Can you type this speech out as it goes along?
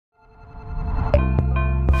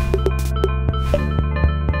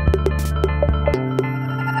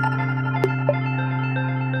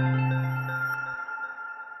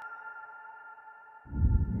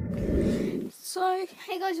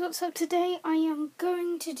guys, what's up? Today I am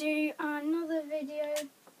going to do another video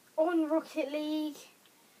on Rocket League,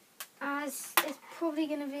 as it's probably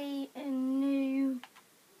going to be a new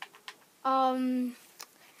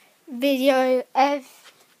video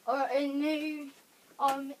or a new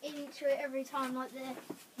intro every time. Like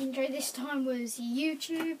the intro this time was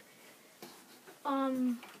YouTube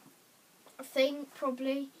I think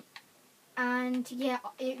probably, and yeah,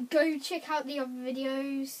 go check out the other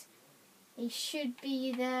videos. It should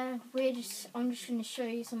be there. I'm just going to show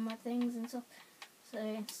you some of my things and stuff.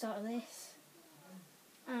 So start with this,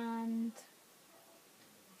 and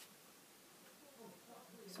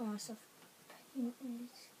some of my stuff painted.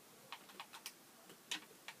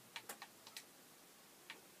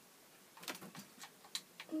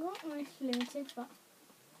 I got most limited, but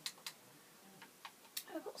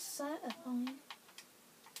I got certified.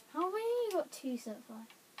 How many you got 2 certified?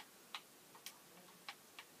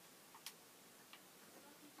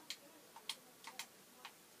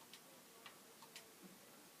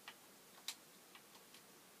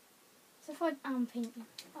 Certified and painting.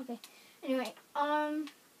 Okay. Anyway,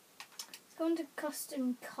 let's go into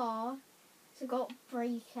custom car. So got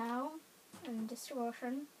breakout and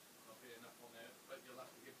distortion.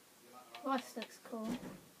 Life looks cool.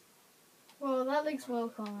 Well, that looks well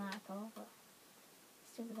cool on that car, but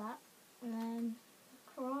let's do with that. And then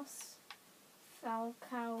cross,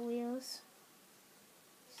 Falcao wheels.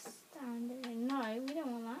 Standard. No, we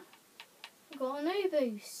don't want that. We've got a no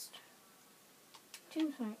boost.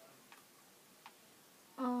 Too smoke.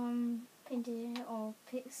 Painted or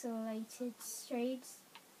pixelated shades,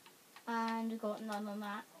 and we've got none on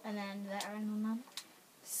that, and then lettering on none.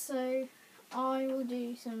 So I will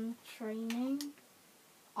do some training.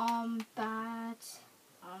 Bad.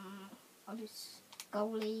 I'll just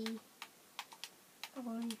goalie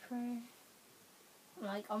pro.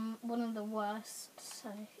 Like, I'm one of the worst, so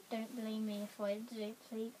don't blame me if I don't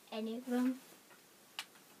play any of them.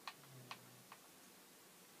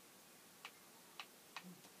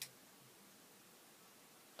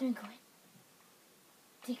 Don't go in.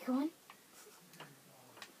 Did you go in?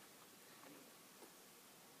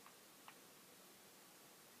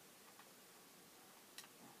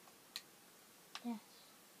 Yes.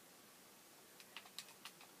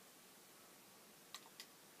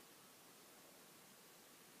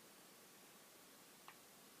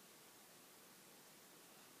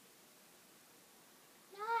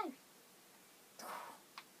 No.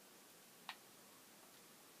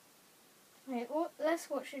 Wait, let's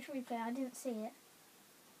watch this replay. I didn't see it.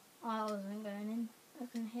 Oh, I wasn't going in. I was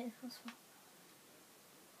going to hit the crossbar.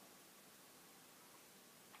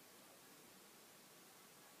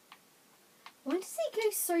 Why does it go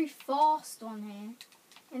so fast on here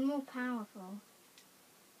and more powerful?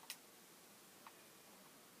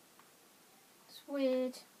 It's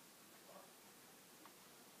weird.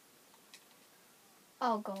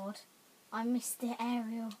 Oh god, I missed the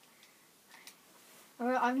aerial.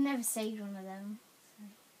 I've never saved one of them.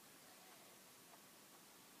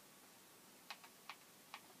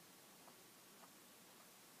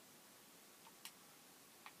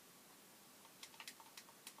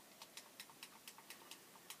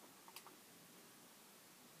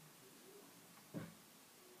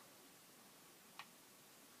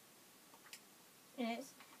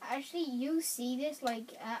 Yes. Actually, you'll see this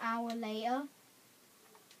like an hour later.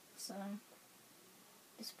 So,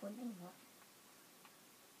 disappointing. But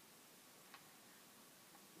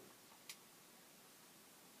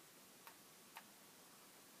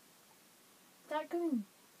that going?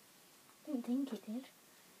 Didn't think it did.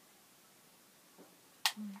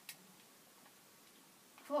 I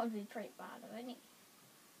thought it'd be pretty bad, already.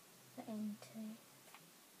 The N2.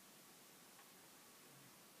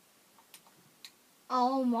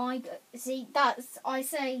 Oh my god! See, that's I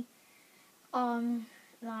say, that, and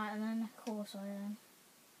then of course I then.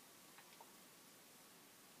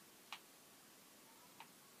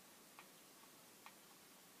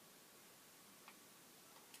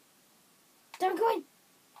 Don't go in.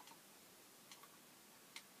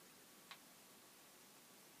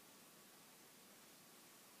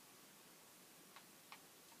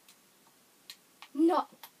 No.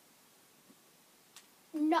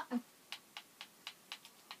 No.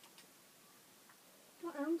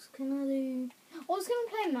 What else can I do? I was going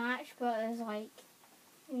to play a match, but it's like,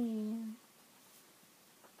 yeah.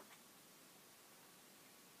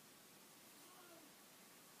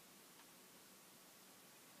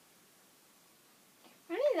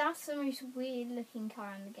 Really, that's the most weird looking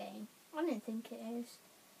car in the game. I didn't think it is.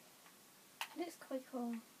 It looks quite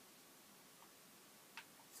cool.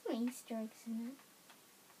 Some Easter eggs in it.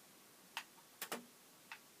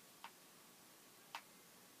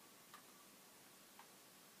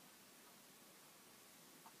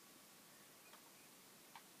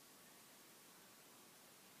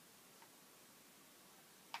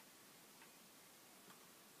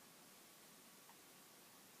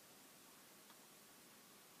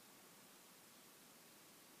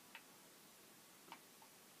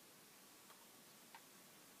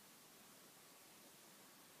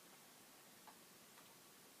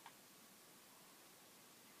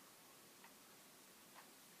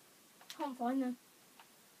 Can't find them.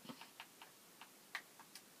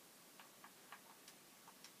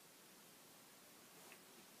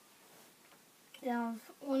 Yeah,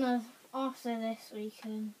 after this we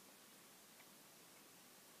can.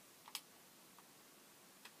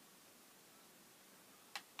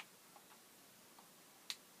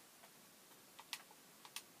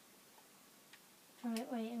 Right,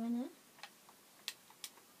 wait a minute.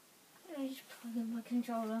 Let me just plug in my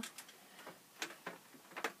controller.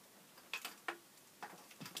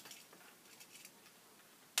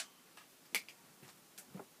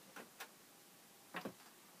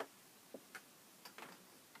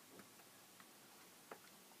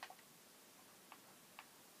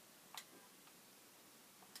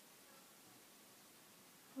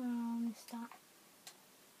 Oh, I missed that.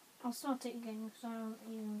 I'll start it again because I haven't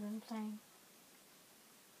even been playing.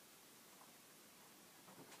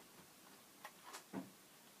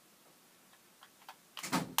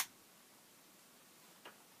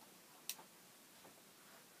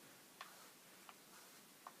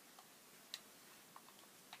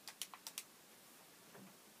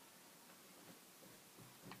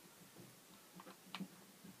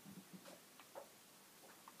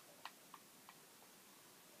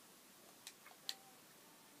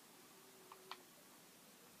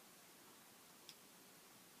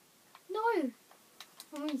 No!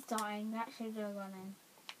 I'm restarting. That should have gone in.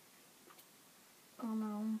 Oh no,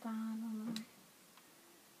 I'm bad. Oh no.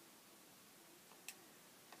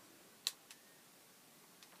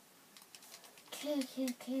 Okay.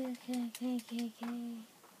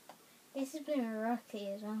 This has been rocky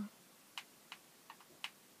as well.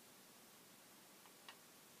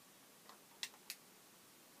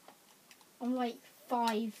 I'm like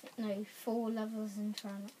 4 levels in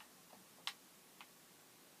front.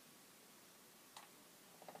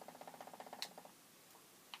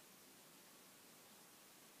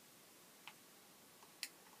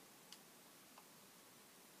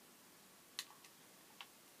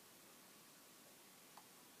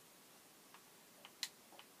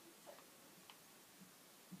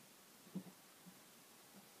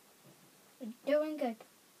 We're doing good.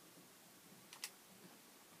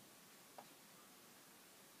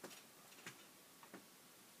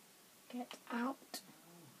 Get out.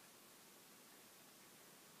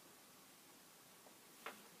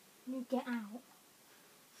 You get out.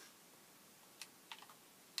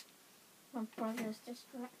 My brother's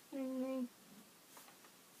distracting me.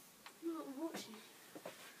 No, I'm watching.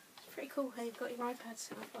 It's pretty cool how you've got your iPad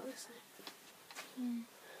set up like this. Yeah.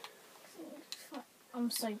 I'm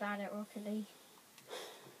so bad at Rocket League.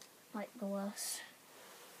 Like the worst.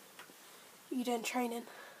 You doing training?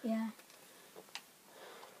 Yeah.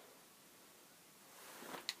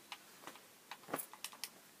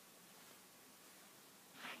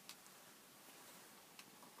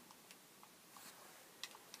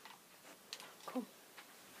 Cool.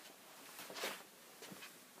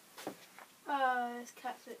 There's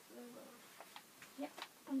cats at the Yep,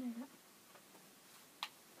 I know that.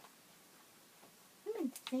 The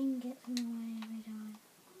thing gets in the way every time.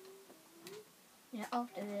 Yeah,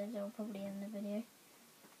 after this I'll probably end the video.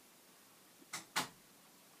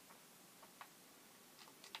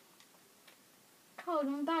 Cold,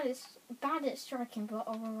 I'm bad at striking, but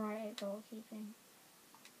I'm alright at goalkeeping.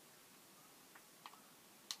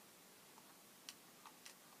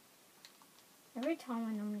 Every time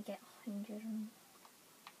I normally get 100 on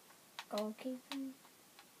goalkeeping.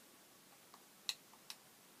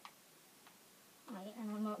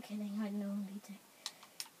 And I'm not kidding, I normally do.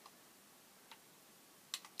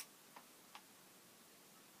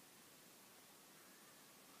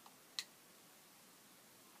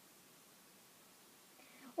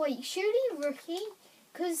 Wait, surely Rookie?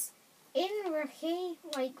 Because in Rookie,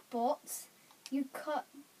 like bots, you can't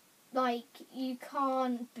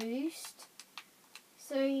boost.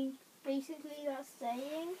 So basically that's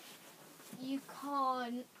saying you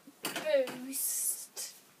can't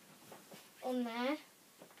boost on there,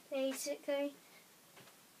 basically.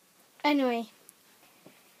 Anyway,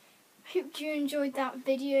 hope you enjoyed that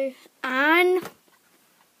video and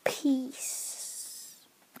peace.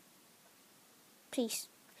 Peace.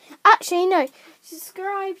 Actually, no.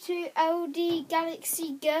 Subscribe to LD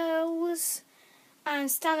Galaxy Girls and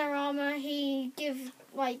Stanorama. He gives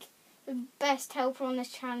like the best helper on this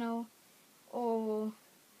channel, or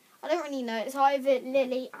I don't really know. It's either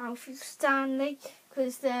Lily, Alfred, Stanley,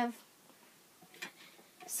 because they're.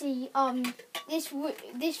 See,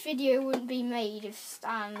 this video wouldn't be made if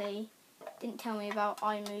Stanley didn't tell me about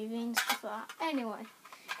iMovie and stuff like that. Anyway,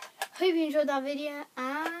 hope you enjoyed that video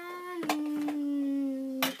and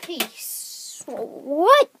peace.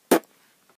 What?